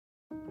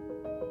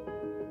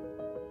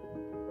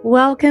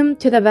Welcome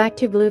to the Back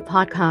to Blue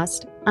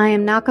podcast. I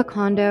am Naka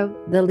Kondo,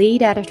 the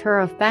lead editor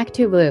of Back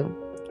to Blue,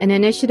 an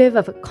initiative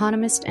of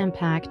Economist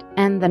Impact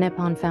and the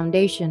Nippon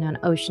Foundation on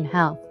Ocean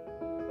Health.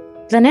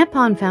 The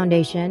Nippon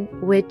Foundation,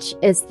 which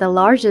is the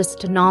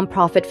largest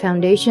nonprofit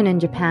foundation in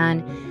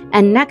Japan,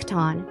 and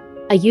Nekton,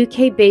 a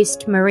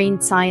UK-based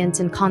marine science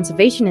and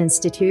conservation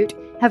institute,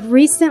 have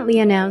recently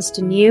announced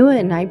a new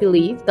and, I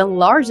believe, the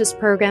largest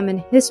program in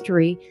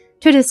history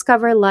to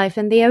discover life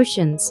in the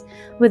oceans,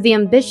 with the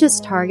ambitious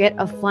target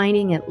of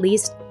finding at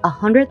least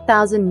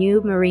 100,000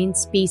 new marine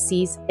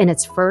species in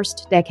its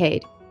first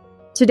decade.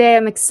 Today,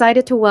 I'm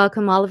excited to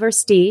welcome Oliver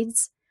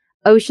Steeds,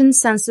 Ocean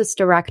Census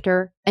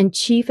Director and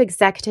Chief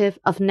Executive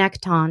of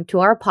Nekton, to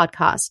our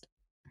podcast.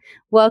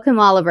 Welcome,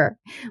 Oliver.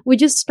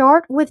 Would you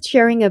start with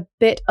sharing a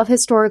bit of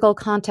historical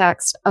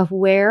context of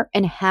where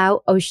and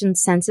how Ocean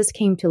Census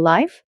came to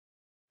life?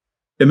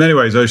 In many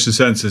ways, Ocean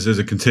Census is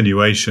a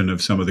continuation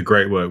of some of the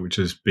great work which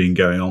has been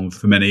going on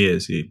for many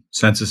years. The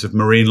census of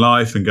marine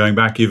life and going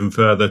back even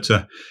further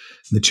to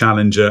the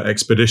Challenger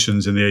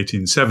expeditions in the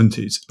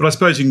 1870s. But I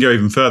suppose you can go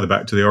even further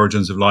back to the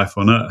origins of life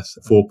on Earth,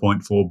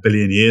 4.4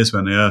 billion years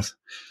when the Earth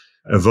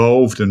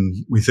evolved. And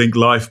we think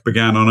life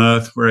began on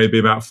Earth maybe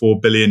about 4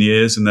 billion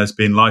years, and there's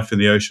been life in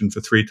the ocean for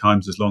 3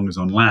 times as long as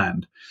on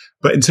land.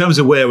 But in terms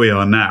of where we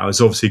are now,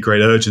 there's obviously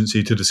great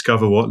urgency to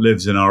discover what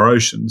lives in our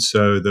oceans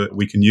so that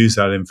we can use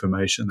that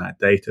information, that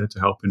data, to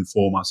help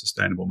inform our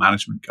sustainable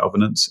management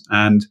governance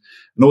and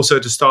also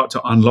to start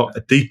to unlock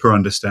a deeper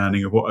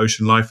understanding of what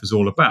ocean life is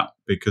all about,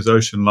 because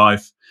ocean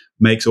life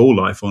makes all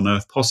life on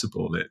Earth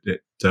possible.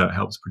 It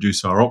helps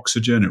produce our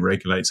oxygen, it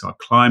regulates our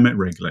climate,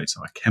 regulates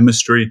our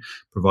chemistry,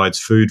 provides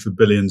food for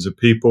billions of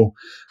people.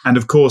 And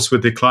of course,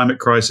 with the climate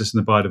crisis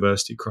and the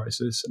biodiversity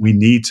crisis, we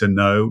need to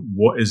know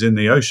what is in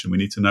the ocean. We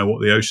need to know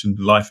what the ocean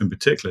life in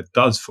particular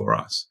does for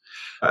us.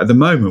 At the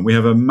moment, we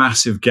have a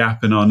massive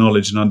gap in our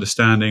knowledge and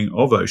understanding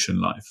of ocean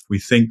life. We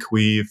think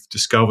we've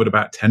discovered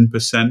about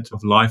 10%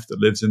 of life that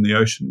lives in the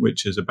ocean,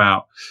 which is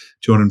about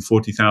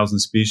 240,000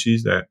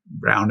 species. There are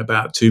around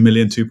about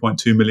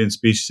 2.2 million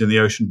species in the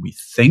ocean, we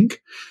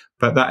think.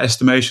 But that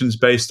estimation is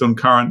based on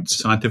current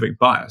scientific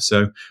bias.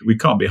 So we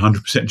can't be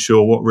 100%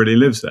 sure what really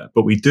lives there.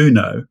 But we do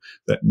know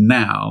that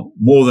now,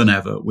 more than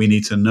ever, we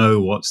need to know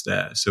what's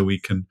there so we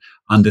can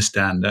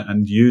understand it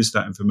and use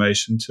that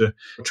information to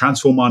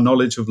transform our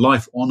knowledge of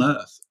life on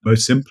Earth,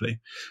 most simply,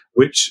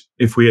 which,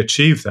 if we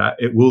achieve that,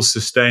 it will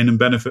sustain and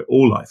benefit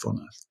all life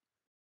on Earth.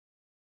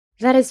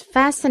 That is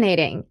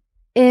fascinating.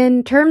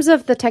 In terms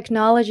of the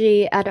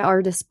technology at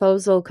our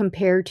disposal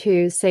compared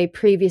to, say,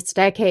 previous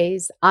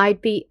decades,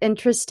 I'd be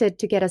interested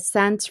to get a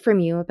sense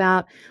from you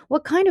about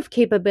what kind of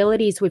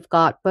capabilities we've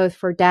got both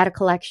for data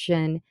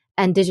collection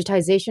and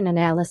digitization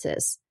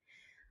analysis.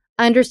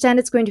 I understand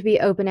it's going to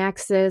be open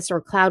access or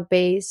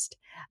cloud-based.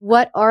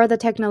 What are the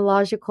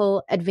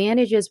technological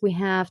advantages we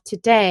have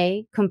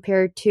today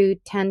compared to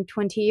 10,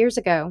 20 years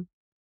ago?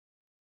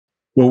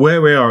 Well,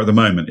 where we are at the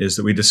moment is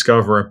that we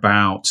discover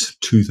about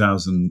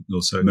 2,000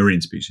 or so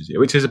marine species here,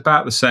 which is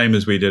about the same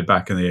as we did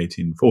back in the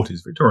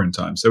 1840s, Victorian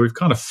times. So we've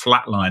kind of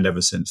flatlined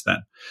ever since then.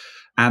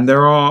 And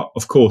there are,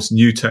 of course,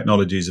 new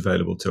technologies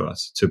available to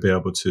us to be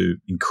able to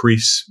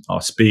increase our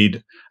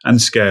speed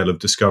and scale of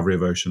discovery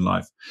of ocean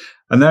life.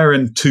 And they're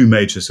in 2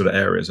 major sort of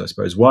areas, I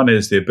suppose. One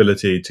is the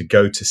ability to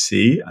go to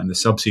sea and the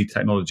subsea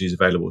technologies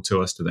available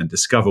to us to then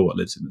discover what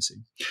lives in the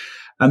sea.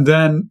 And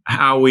then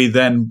how we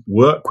then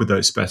work with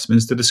those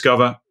specimens to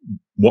discover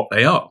what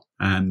they are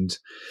and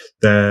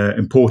their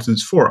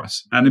importance for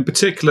us. And in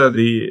particular,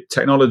 the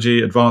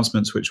technology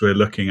advancements which we're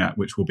looking at,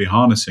 which we'll be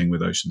harnessing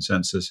with Ocean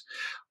Census,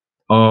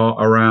 are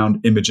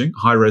around imaging,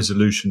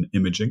 high-resolution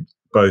imaging,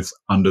 both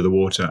under the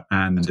water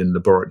and in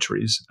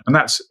laboratories. And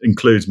that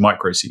includes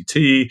micro-CT,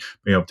 being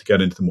able to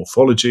get into the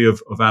morphology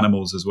of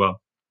animals as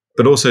well,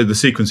 but also the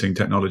sequencing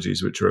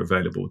technologies which are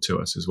available to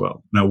us as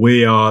well. Now,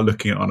 we are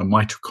looking at on a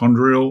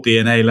mitochondrial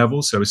DNA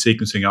level, so we're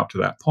sequencing up to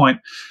that point,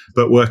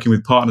 but working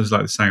with partners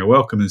like the Sanger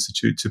Wellcome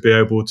Institute to be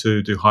able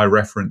to do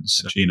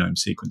high-reference genome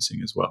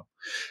sequencing as well.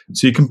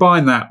 So you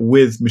combine that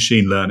with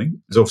machine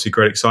learning. There's obviously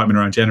great excitement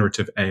around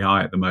generative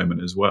AI at the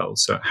moment as well.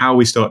 So how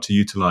we start to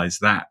utilize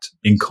that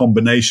in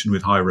combination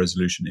with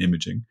high-resolution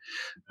imaging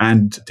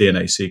and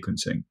DNA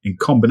sequencing. In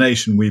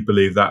combination, we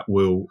believe that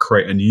will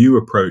create a new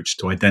approach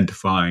to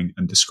identifying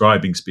and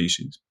describing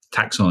species,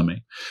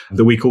 taxonomy,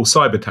 that we call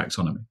cyber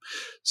taxonomy.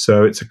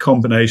 So it's a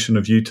combination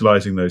of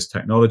utilizing those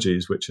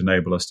technologies which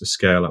enable us to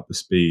scale up the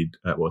speed,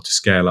 to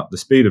scale up the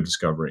speed of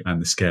discovery and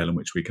the scale in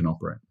which we can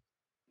operate.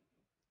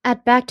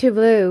 At Back to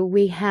Blue,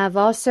 we have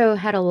also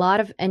had a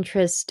lot of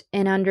interest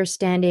in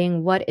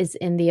understanding what is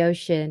in the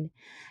ocean,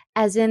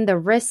 as in the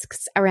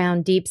risks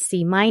around deep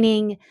sea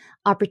mining,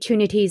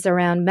 opportunities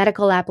around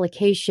medical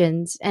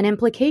applications, and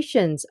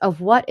implications of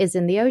what is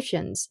in the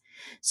oceans.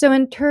 So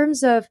in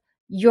terms of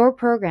your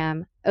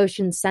program,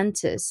 Ocean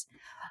Census,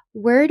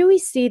 where do we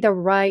see the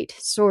right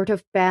sort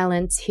of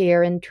balance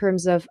here in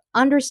terms of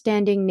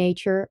understanding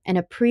nature and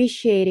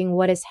appreciating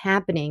what is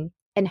happening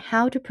and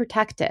how to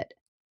protect it?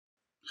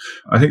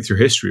 I think through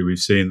history, we've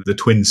seen the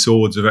twin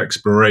swords of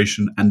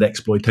exploration and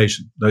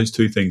exploitation. Those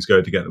two things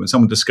go together. When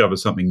someone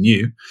discovers something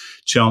new,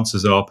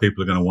 chances are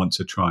people are going to want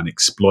to try and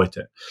exploit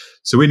it.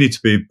 So we need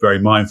to be very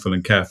mindful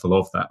and careful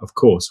of that, of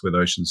course, with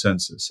Ocean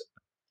Census.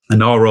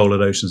 And our role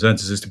at Ocean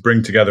Census is to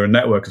bring together a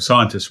network of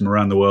scientists from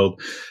around the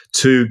world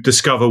to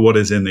discover what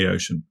is in the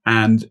ocean.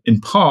 And in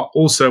part,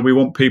 also, we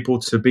want people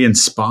to be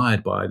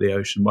inspired by the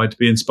ocean, to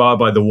be inspired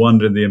by the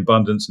wonder and the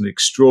abundance and the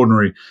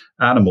extraordinary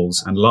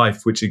animals and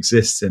life which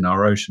exists in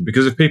our ocean.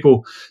 Because if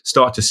people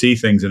start to see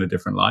things in a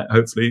different light,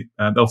 hopefully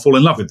they'll fall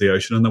in love with the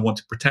ocean and they'll want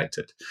to protect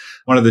it.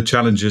 One of the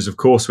challenges, of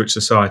course, which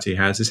society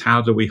has is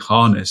how do we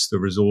harness the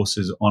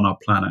resources on our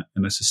planet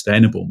in a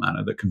sustainable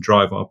manner that can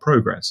drive our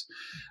progress?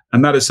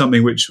 And that is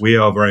something which we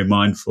are very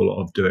mindful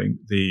of doing.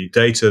 The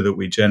data that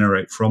we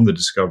generate from the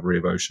discovery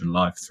of ocean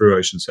life through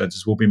Ocean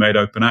Census will be made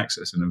open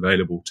access and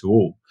available to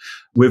all.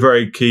 We're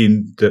very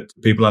keen that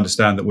people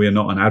understand that we are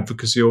not an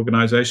advocacy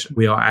organization.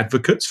 We are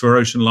advocates for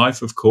ocean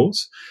life, of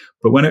course.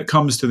 But when it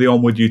comes to the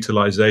onward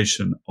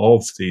utilization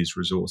of these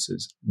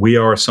resources, we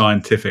are a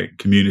scientific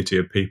community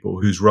of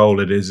people whose role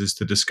it is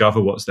to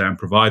discover what's there and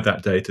provide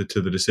that data to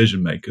the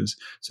decision makers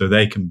so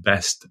they can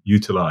best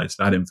utilize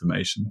that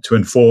information to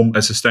inform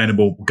a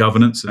sustainable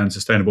governance and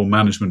sustainable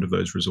management of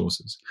those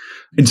resources.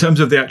 In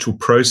terms of the actual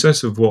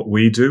process of what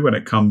we do when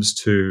it comes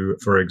to,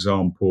 for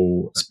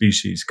example,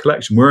 species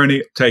collection, we're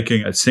only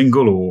taking a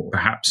single or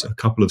perhaps a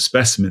couple of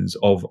specimens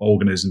of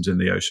organisms in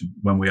the ocean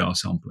when we are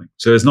sampling.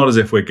 So it's not as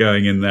if we're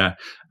going in there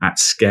at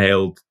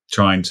scale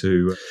trying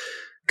to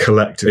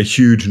collect a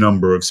huge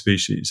number of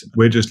species.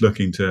 We're just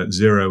looking to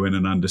zero in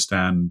and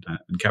understand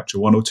and capture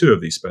one or two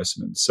of these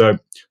specimens. So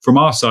from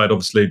our side,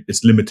 obviously,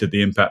 it's limited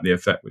the impact, the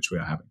effect which we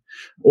are having.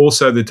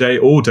 Also,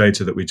 all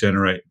data that we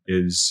generate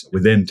is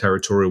within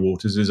territorial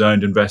waters is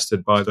owned and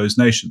invested by those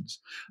nations.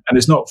 And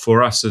it's not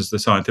for us as the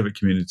scientific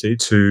community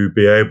to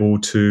be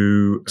able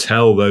to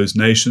tell those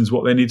nations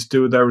what they need to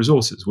do with their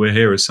resources. We're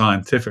here as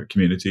scientific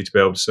community to be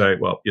able to say,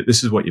 well,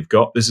 this is what you've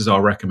got. This is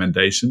our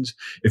recommendations.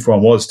 If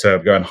one was to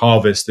go and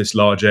harvest this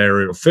large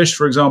area of fish,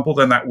 for example,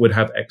 then that would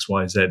have X,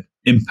 Y, Z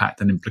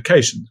impact and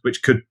implications,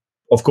 which could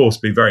of course,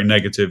 be very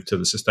negative to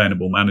the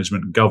sustainable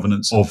management and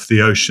governance of the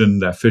ocean,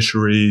 their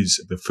fisheries,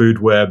 the food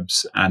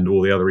webs, and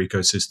all the other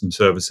ecosystem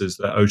services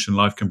that ocean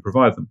life can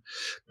provide them.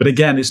 But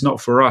again, it's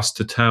not for us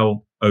to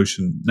tell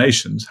ocean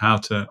nations how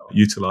to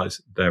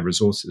utilize their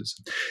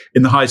resources.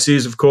 In the high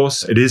seas, of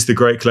course, it is the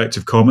great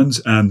collective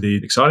commons, and the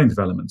exciting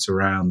developments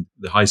around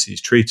the High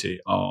Seas Treaty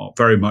are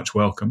very much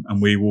welcome,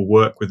 and we will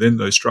work within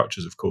those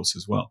structures, of course,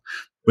 as well.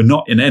 We're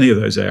not in any of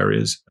those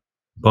areas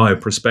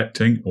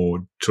bioprospecting or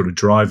sort of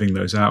driving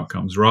those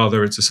outcomes.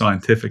 Rather, it's a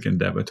scientific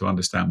endeavor to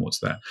understand what's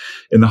there.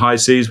 In the high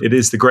seas, it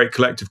is the great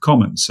collective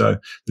commons. So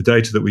the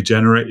data that we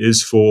generate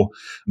is for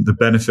the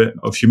benefit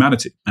of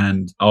humanity.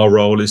 And our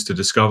role is to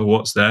discover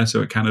what's there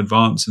so it can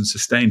advance and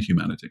sustain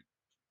humanity.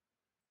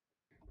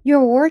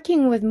 You're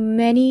working with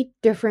many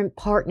different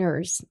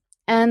partners,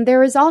 and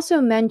there is also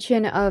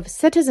mention of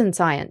citizen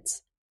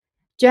science.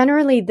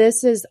 Generally,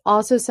 this is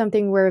also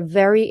something we're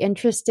very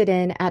interested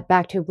in at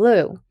Back to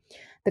Blue.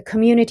 The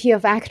community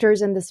of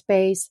actors in the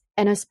space,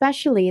 and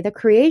especially the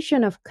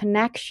creation of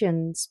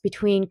connections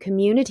between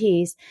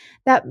communities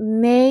that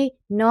may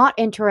not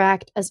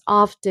interact as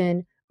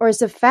often or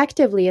as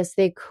effectively as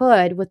they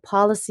could with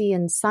policy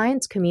and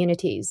science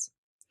communities.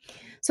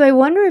 So I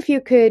wonder if you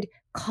could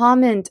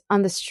comment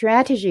on the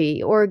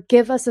strategy or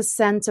give us a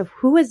sense of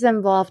who is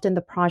involved in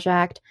the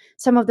project,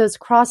 some of those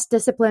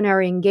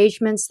cross-disciplinary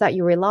engagements that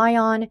you rely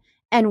on,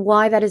 and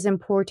why that is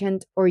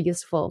important or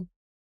useful.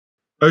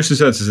 Ocean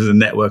Census is a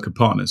network of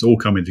partners all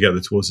coming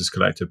together towards this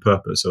collective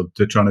purpose of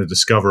trying to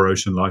discover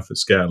ocean life at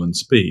scale and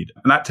speed.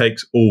 And that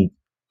takes all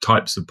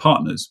types of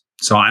partners.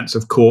 Science,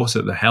 of course,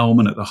 at the helm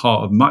and at the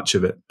heart of much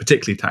of it,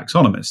 particularly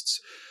taxonomists.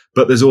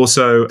 But there's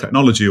also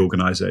technology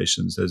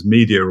organizations, there's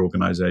media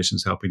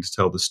organizations helping to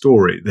tell the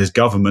story. There's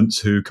governments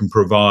who can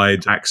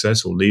provide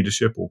access or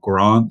leadership or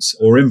grants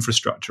or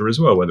infrastructure as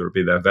well, whether it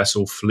be their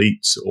vessel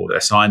fleets or their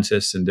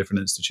scientists in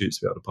different institutes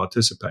to be able to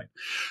participate.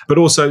 But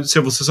also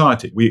civil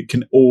society. We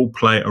can all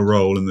play a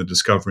role in the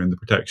discovery and the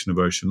protection of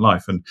ocean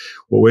life. And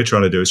what we're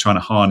trying to do is trying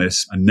to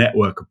harness a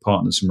network of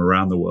partners from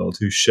around the world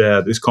who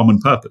share this common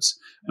purpose.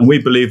 And we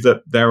believe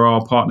that there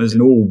are partners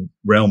in all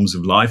realms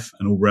of life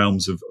and all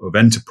realms of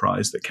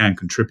enterprise that can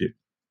contribute.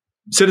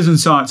 Citizen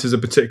science is a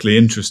particularly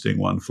interesting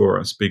one for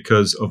us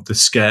because of the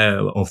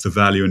scale of the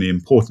value and the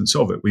importance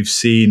of it. We've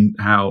seen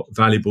how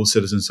valuable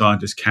citizen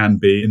scientists can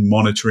be in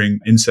monitoring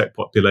insect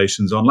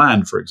populations on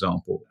land, for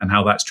example, and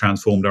how that's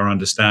transformed our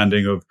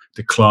understanding of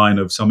decline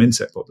of some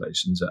insect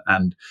populations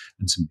and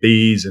some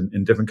bees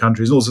in different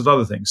countries and all sorts of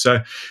other things.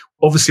 So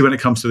Obviously, when it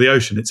comes to the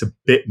ocean, it's a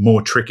bit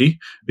more tricky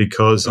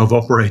because of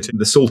operating in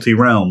the salty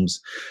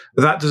realms.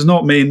 But that does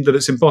not mean that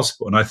it's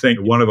impossible. And I think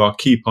one of our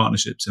key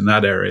partnerships in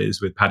that area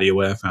is with Paddy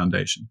Aware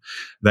Foundation.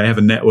 They have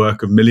a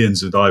network of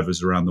millions of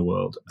divers around the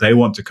world. They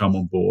want to come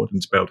on board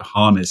and to be able to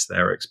harness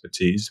their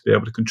expertise to be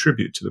able to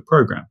contribute to the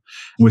program.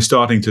 And we're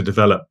starting to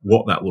develop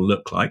what that will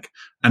look like.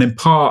 And in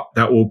part,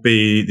 that will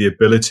be the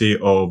ability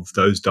of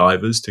those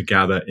divers to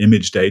gather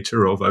image data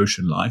of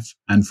ocean life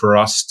and for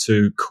us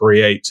to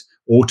create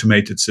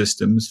automated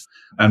systems.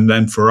 And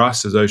then for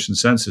us as Ocean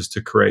Census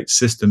to create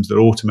systems that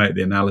automate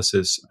the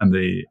analysis and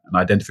the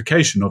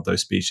identification of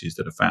those species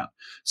that are found.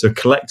 So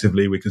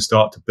collectively, we can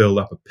start to build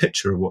up a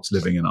picture of what's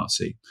living in our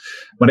sea.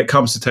 When it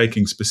comes to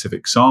taking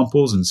specific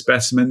samples and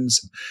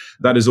specimens,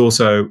 that is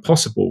also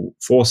possible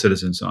for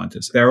citizen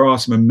scientists. There are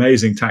some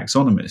amazing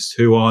taxonomists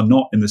who are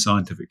not in the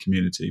scientific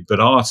community, but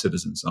are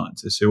citizen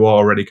scientists who are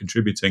already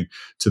contributing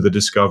to the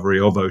discovery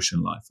of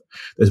ocean life.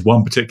 There's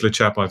one particular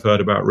chap I've heard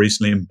about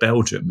recently in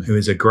Belgium who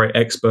is a great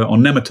expert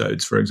on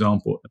nematodes, for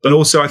example. But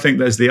also I think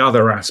there's the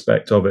other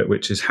aspect of it,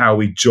 which is how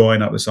we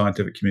join up the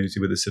scientific community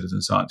with the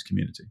citizen science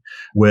community,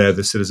 where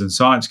the citizen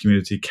science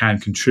community can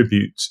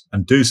contribute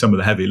and do some of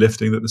the heavy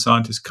lifting that the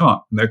scientists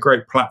can't. And there are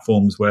great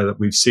platforms where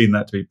we've seen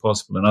that to be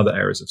possible in other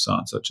areas of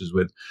science, such as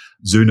with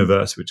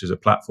Zooniverse, which is a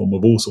platform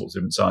of all sorts of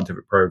different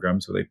scientific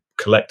programs where they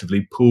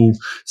collectively pool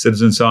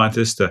citizen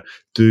scientists to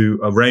do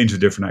a range of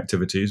different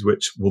activities,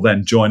 which will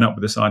then join up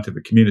with the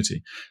scientific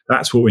community.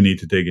 That's what we need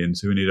to dig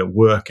into. We need to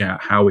work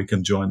out how we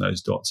can join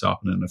those dots up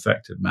in an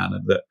effective manner,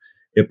 that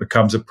it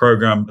becomes a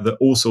program that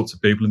all sorts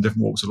of people in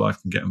different walks of life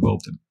can get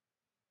involved in.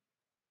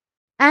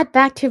 At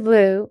Back to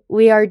Blue,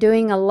 we are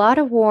doing a lot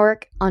of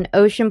work on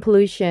ocean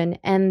pollution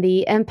and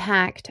the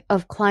impact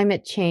of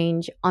climate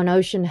change on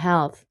ocean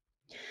health.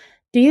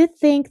 Do you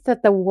think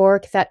that the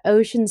work that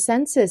Ocean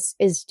Census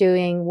is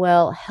doing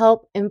will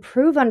help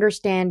improve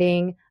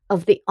understanding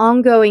of the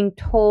ongoing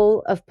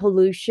toll of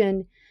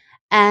pollution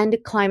and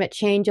climate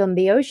change on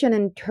the ocean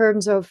in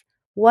terms of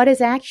what is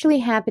actually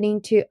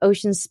happening to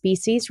ocean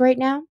species right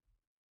now?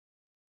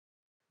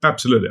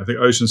 Absolutely. I think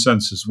Ocean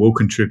Census will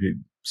contribute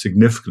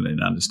significantly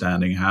in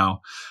understanding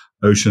how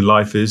ocean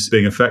life is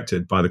being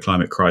affected by the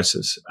climate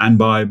crisis and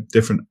by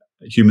different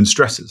human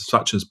stresses,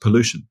 such as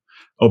pollution.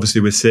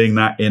 Obviously, we're seeing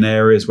that in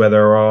areas where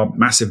there are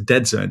massive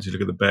dead zones. You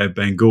look at the Bay of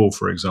Bengal,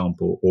 for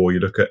example, or you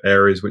look at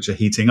areas which are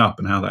heating up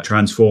and how that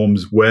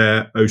transforms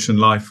where ocean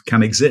life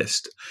can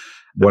exist.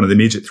 One of the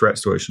immediate threats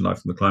to ocean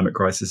life from the climate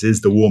crisis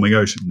is the warming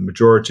ocean. The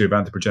majority of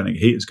anthropogenic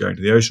heat is going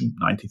to the ocean,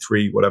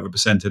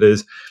 93% it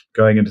is,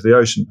 going into the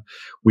ocean.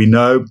 We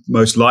know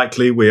most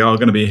likely we are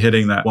going to be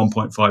hitting that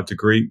 1.5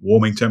 degree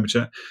warming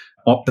temperature.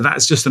 But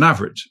that's just an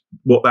average.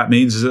 What that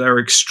means is that there are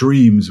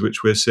extremes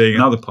which we're seeing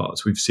in other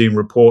parts. We've seen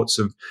reports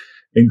of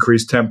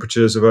increased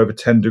temperatures of over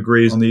 10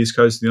 degrees on the east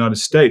coast of the United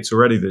States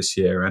already this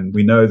year. And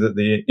we know that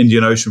the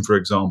Indian Ocean, for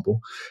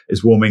example,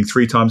 is warming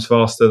 3 times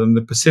faster than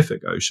the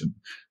Pacific Ocean.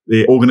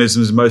 The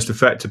organisms most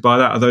affected by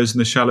that are those in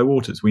the shallow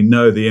waters. We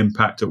know the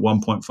impact at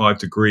 1.5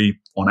 degree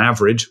on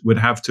average would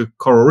have to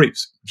coral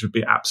reefs, which would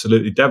be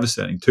absolutely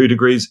devastating. 2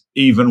 degrees,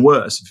 even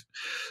worse.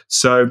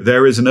 So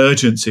there is an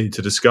urgency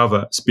to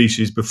discover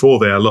species before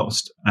they are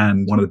lost.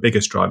 And one of the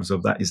biggest drivers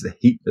of that is the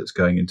heat that's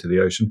going into the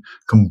ocean,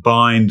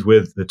 combined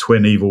with the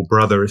twin evil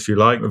brother, if you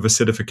like, of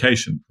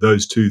acidification.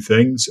 Those two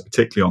things,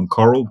 particularly on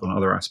coral, but on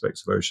other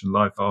aspects of ocean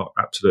life, are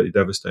absolutely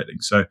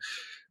devastating. So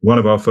one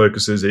of our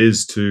focuses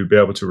is to be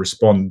able to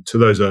respond to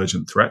those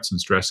urgent threats and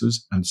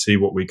stresses and see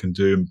what we can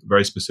do in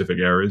very specific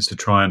areas to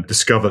try and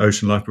discover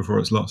ocean life before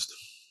it's lost.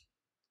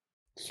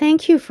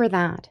 Thank you for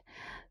that.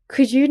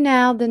 Could you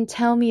now then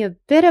tell me a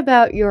bit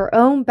about your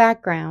own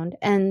background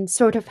and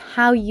sort of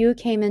how you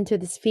came into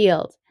this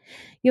field?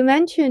 You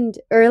mentioned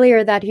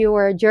earlier that you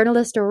were a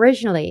journalist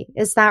originally.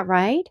 Is that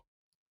right?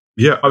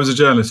 Yeah, I was a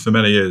journalist for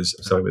many years.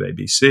 I started with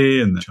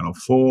ABC and Channel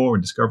 4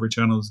 and Discovery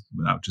Channels,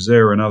 with Al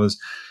Jazeera and others.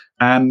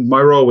 And my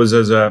role was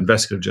as an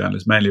investigative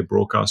journalist, mainly a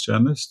broadcast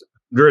journalist,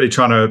 really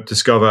trying to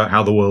discover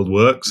how the world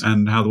works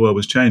and how the world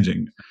was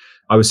changing.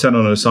 I was sent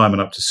on an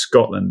assignment up to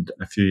Scotland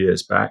a few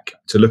years back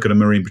to look at a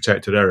marine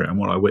protected area. And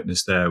what I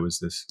witnessed there was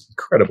this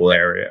incredible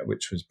area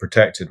which was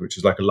protected, which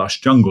is like a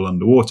lush jungle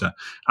underwater.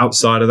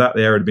 Outside of that,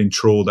 the area had been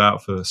trawled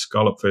out for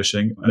scallop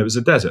fishing, and it was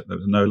a desert. There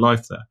was no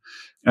life there.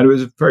 And it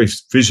was very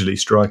visually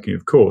striking,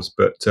 of course,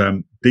 but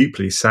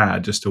deeply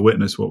sad just to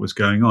witness what was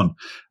going on.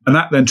 And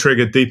that then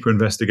triggered deeper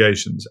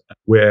investigations,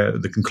 where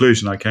the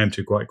conclusion I came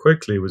to quite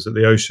quickly was that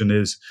the ocean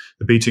is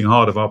the beating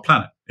heart of our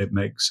planet. It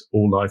makes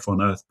all life on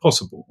Earth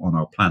possible on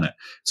our planet.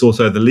 It's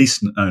also the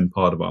least known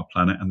part of our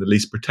planet and the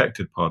least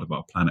protected part of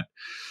our planet.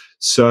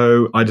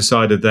 So I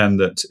decided then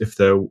that if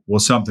there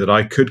was something that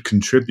I could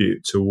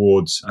contribute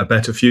towards a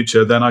better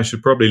future, then I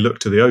should probably look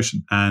to the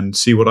ocean and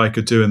see what I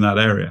could do in that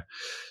area.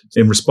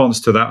 In response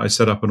to that, I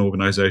set up an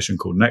organization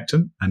called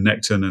Necton, and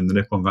Necton and the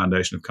Nippon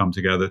Foundation have come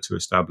together to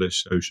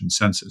establish Ocean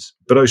Census.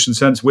 But Ocean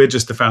Census, we're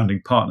just the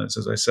founding partners.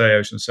 As I say,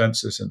 Ocean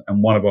Census,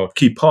 and one of our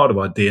key part of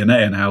our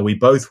DNA and how we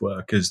both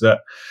work is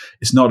that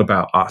it's not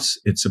about us.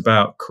 It's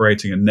about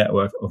creating a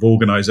network of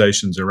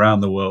organizations around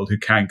the world who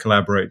can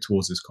collaborate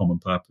towards this common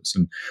purpose.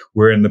 And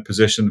we're in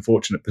the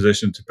fortunate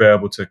position to be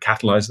able to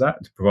catalyze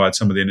that, to provide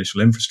some of the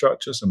initial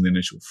infrastructure, some of the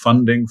initial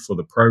funding for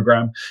the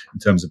program in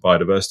terms of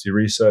biodiversity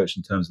research,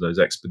 in terms of those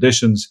expeditions,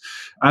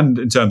 and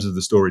in terms of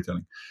the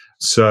storytelling.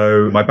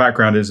 So my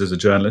background is as a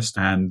journalist,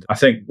 and I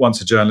think once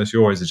a journalist,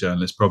 you're always a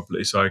journalist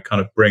probably. So I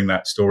kind of bring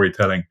that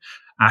storytelling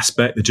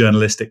aspect, the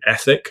journalistic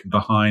ethic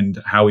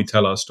behind how we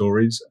tell our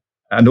stories,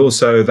 and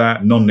also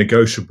that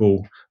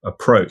non-negotiable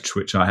approach,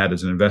 which I had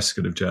as an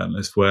investigative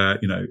journalist, where,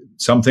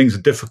 some things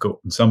are difficult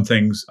and some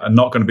things are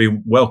not going to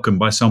be welcomed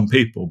by some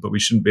people, but we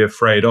shouldn't be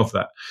afraid of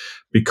that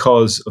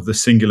because of the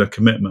singular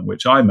commitment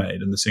which I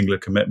made and the singular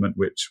commitment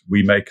which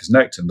we make as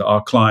Necton, that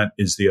our client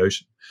is the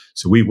ocean.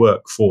 So we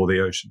work for the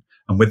ocean.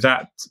 And with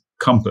that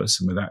compass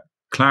and with that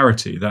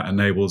clarity, that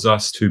enables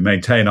us to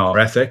maintain our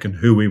ethic and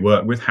who we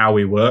work with, how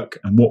we work,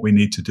 and what we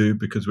need to do,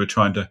 because we're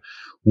trying to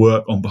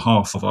work on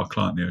behalf of our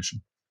client, the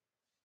ocean.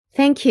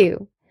 Thank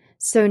you.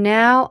 So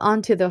now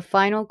on to the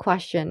final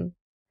question.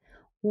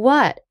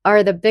 What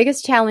are the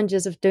biggest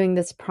challenges of doing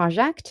this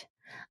project,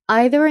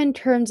 either in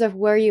terms of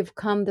where you've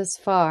come this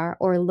far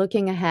or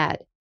looking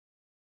ahead?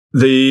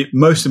 The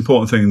most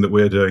important thing that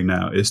we're doing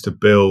now is to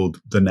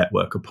build the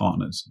network of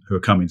partners who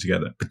are coming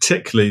together,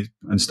 particularly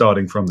and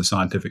starting from the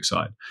scientific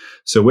side.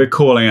 So we're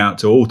calling out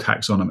to all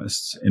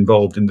taxonomists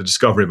involved in the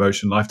discovery of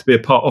ocean life to be a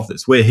part of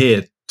this. We're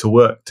here to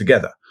work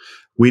together.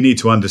 We need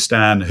to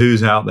understand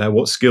who's out there,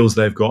 what skills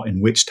they've got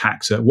in which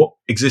taxa, what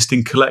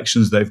existing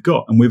collections they've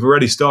got. And we've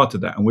already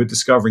started that. And we're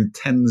discovering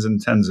tens and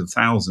tens of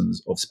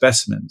thousands of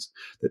specimens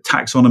that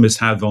taxonomists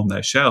have on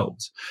their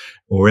shelves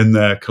or in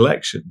their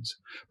collections,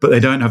 but they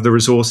don't have the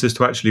resources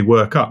to actually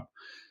work up.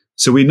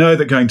 So we know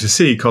that going to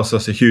sea costs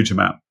us a huge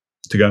amount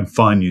to go and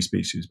find new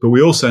species. But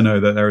we also know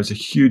that there is a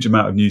huge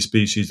amount of new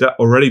species that are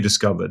already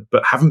discovered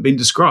but haven't been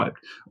described,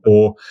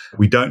 or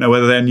we don't know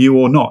whether they're new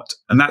or not.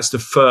 And that's the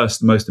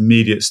first, most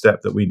immediate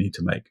step that we need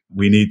to make.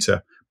 We need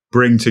to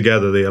bring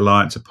together the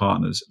alliance of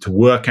partners to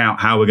work out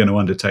how we're going to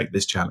undertake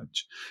this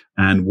challenge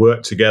and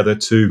work together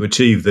to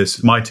achieve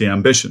this mighty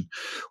ambition,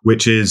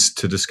 which is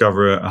to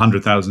discover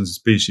 100,000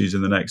 species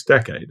in the next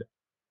decade.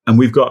 And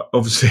we've got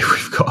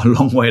a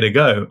long way to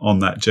go on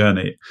that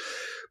journey.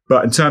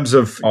 But in terms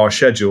of our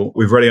schedule,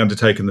 we've already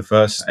undertaken the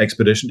first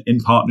expedition in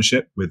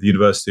partnership with the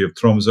University of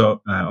Tromsø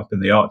up in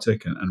the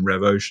Arctic and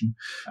Rev Ocean.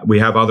 We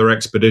have other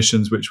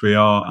expeditions which we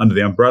are under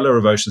the umbrella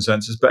of Ocean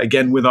Census, but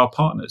again with our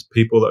partners,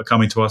 people that are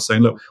coming to us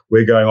saying, look,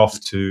 we're going off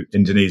to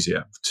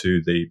Indonesia,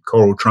 to the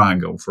Coral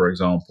Triangle, for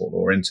example,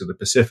 or into the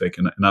Pacific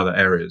and other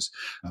areas.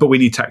 But we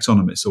need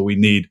taxonomists, or we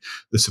need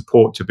the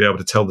support to be able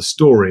to tell the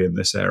story in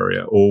this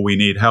area, or we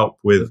need help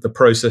with the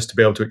process to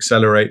be able to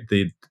accelerate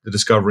the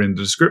discovery and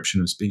the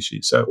description of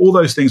species. So all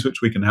those things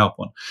which we can help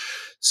on.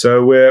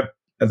 So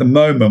at the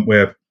moment,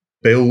 we're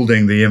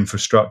building the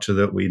infrastructure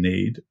that we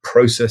need,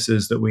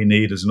 processes that we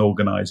need as an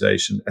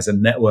organization, as a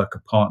network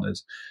of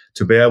partners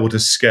to be able to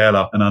scale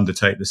up and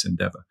undertake this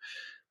endeavor.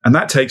 And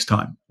that takes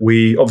time.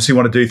 We obviously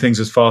want to do things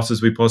as fast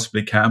as we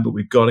possibly can, but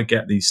we've got to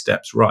get these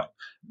steps right.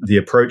 The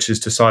approaches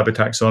to cyber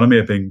taxonomy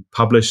are being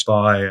published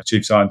by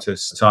Chief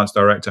Scientist, Science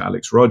Director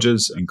Alex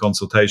Rogers in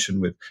consultation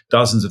with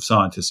dozens of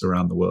scientists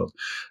around the world.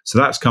 So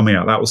that's coming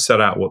out. That will set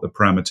out what the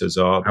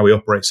parameters are, how we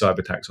operate cyber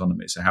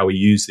taxonomy, so how we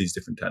use these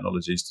different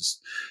technologies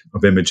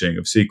of imaging,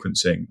 of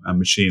sequencing and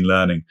machine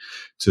learning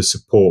to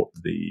support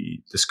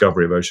the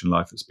discovery of ocean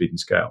life at speed and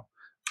scale.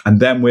 And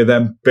then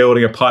we're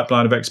building a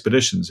pipeline of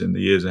expeditions in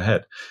the years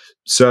ahead.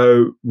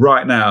 So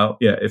right now,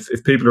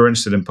 if people are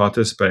interested in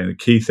participating, the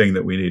key thing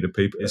that we need of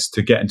people is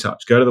to get in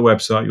touch. Go to the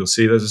website. You'll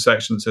see there's a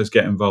section that says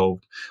get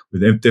involved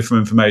with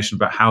different information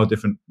about how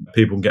different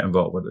people can get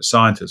involved, whether it's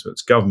scientists, whether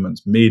it's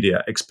governments,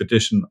 media,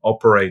 expedition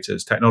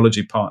operators,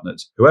 technology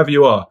partners, whoever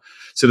you are,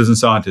 citizen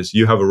scientists,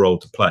 you have a role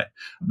to play.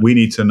 We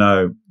need to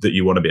know that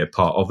you want to be a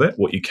part of it,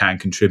 what you can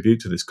contribute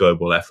to this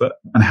global effort,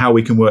 and how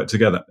we can work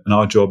together. And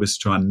our job is to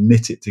try and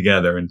knit it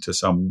together into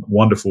some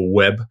wonderful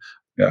web,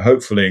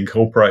 hopefully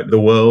incorporate the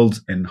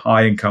world in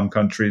high-income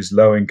countries,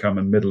 low-income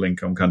and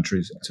middle-income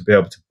countries to be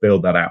able to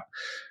build that out.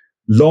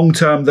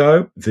 Long-term,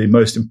 though, the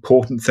most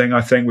important thing, I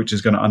think, which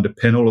is going to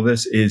underpin all of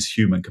this is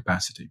human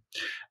capacity.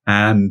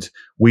 And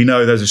we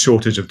know there's a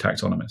shortage of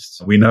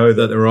taxonomists. We know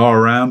that there are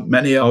around,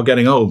 many are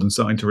getting old and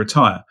starting to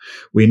retire.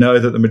 We know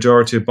that the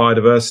majority of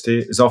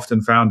biodiversity is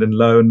often found in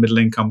low and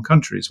middle-income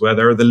countries where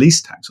there are the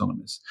least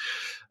taxonomists.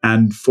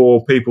 And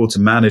for people to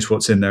manage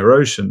what's in their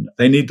ocean,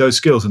 they need those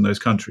skills in those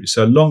countries.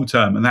 So long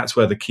term, and that's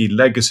where the key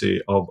legacy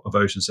of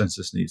Ocean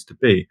Census needs to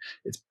be.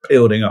 It's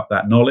building up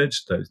that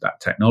knowledge, that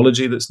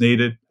technology that's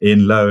needed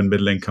in low and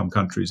middle income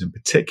countries in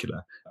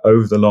particular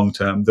over the long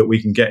term, that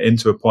we can get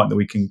into a point that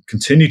we can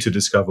continue to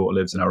discover what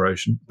lives in our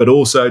ocean, but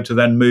also to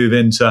then move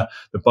into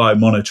the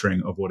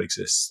biomonitoring of what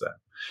exists there.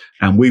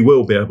 And we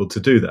will be able to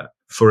do that.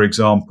 For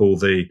example,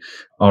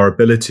 our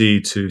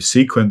ability to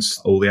sequence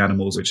all the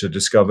animals which are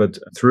discovered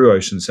through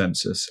ocean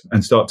census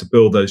and start to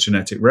build those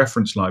genetic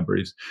reference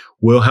libraries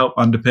will help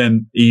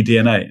underpin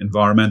eDNA,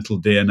 environmental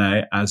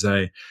DNA, as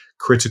a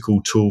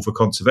critical tool for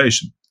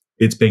conservation.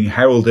 It's being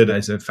heralded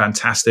as a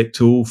fantastic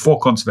tool for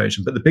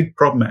conservation. But the big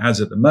problem it has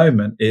at the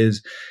moment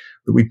is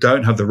that we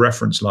don't have the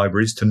reference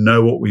libraries to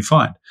know what we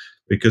find.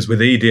 Because with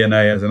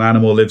eDNA, as an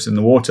animal lives in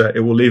the water, it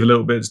will leave a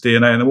little bit of its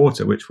DNA in the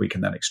water, which we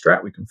can then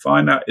extract. We can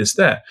find out it's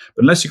there.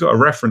 But unless you've got a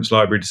reference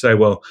library to say,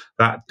 well,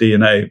 that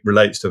DNA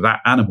relates to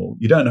that animal,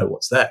 you don't know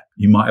what's there.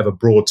 You might have a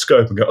broad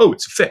scope and go, oh,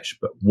 it's a fish.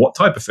 But what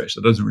type of fish?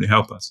 That doesn't really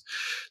help us.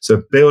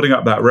 So building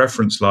up that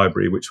reference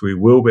library, which we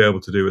will be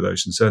able to do with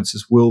Ocean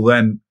Census, will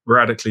then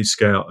radically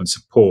scale and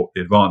support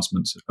the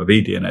advancements of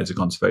eDNA as a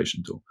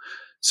conservation tool.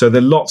 So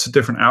there are lots of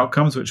different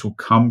outcomes which will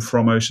come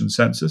from Ocean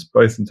Census,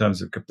 both in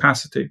terms of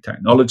capacity,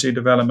 technology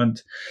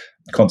development,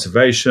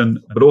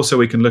 conservation, but also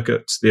we can look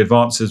at the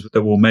advances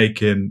that we'll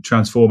make in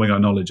transforming our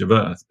knowledge of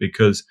Earth,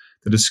 because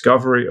the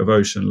discovery of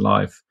ocean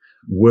life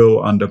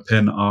will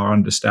underpin our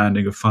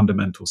understanding of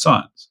fundamental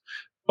science.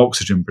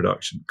 Oxygen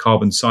production,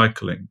 carbon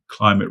cycling,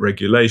 climate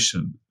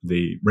regulation,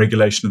 the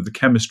regulation of the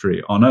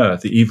chemistry on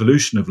Earth, the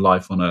evolution of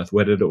life on Earth,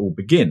 where did it all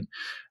begin?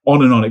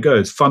 On and on it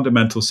goes.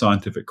 Fundamental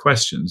scientific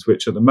questions,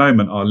 which at the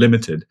moment are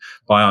limited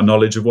by our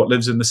knowledge of what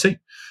lives in the sea.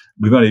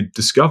 We've only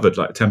discovered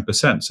like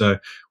 10%. So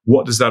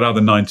what does that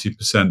other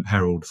 90%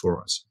 herald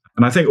for us?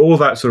 And I think all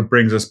that sort of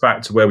brings us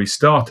back to where we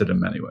started in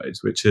many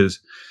ways, which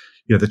is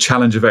the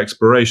challenge of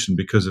exploration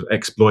because of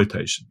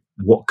exploitation.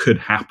 What could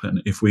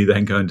happen if we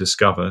then go and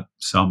discover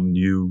some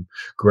new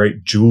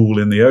great jewel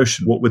in the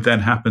ocean? What would then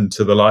happen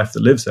to the life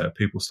that lives there?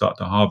 People start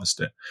to harvest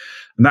it.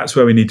 And that's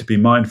where we need to be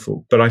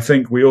mindful. But I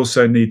think we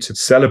also need to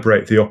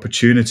celebrate the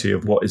opportunity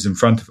of what is in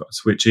front of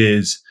us, which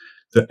is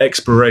that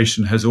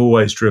exploration has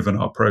always driven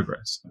our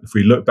progress. If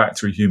we look back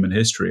through human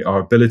history, our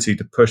ability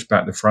to push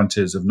back the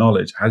frontiers of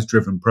knowledge has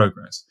driven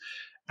progress.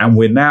 And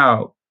we're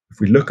now, if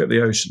we look at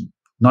the ocean,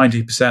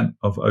 90%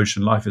 of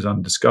ocean life is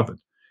undiscovered.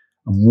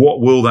 And what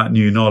will that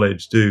new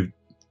knowledge do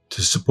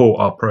to support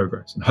our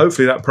progress? And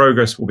hopefully that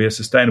progress will be a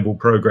sustainable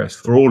progress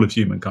for all of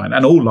humankind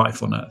and all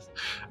life on Earth.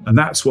 And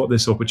that's what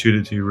this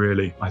opportunity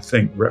really, I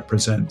think,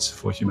 represents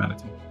for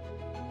humanity.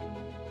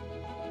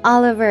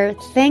 Oliver,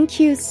 thank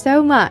you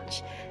so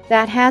much.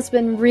 That has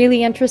been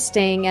really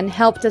interesting and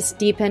helped us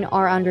deepen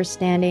our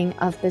understanding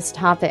of this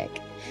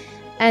topic.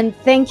 And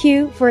thank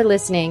you for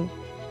listening.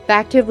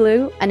 Back to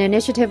Blue, an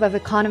initiative of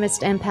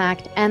Economist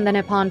Impact and the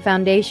Nippon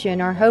Foundation,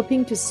 are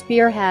hoping to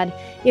spearhead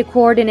a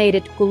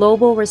coordinated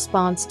global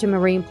response to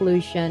marine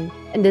pollution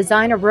and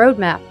design a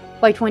roadmap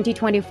by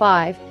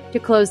 2025 to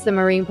close the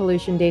marine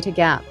pollution data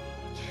gap.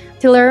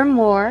 To learn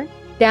more,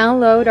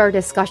 download our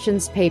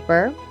discussions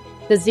paper,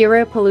 The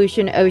Zero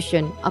Pollution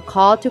Ocean, a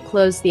call to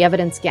close the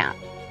evidence gap.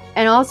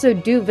 And also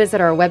do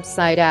visit our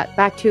website at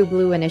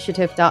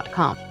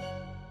backtoblueinitiative.com.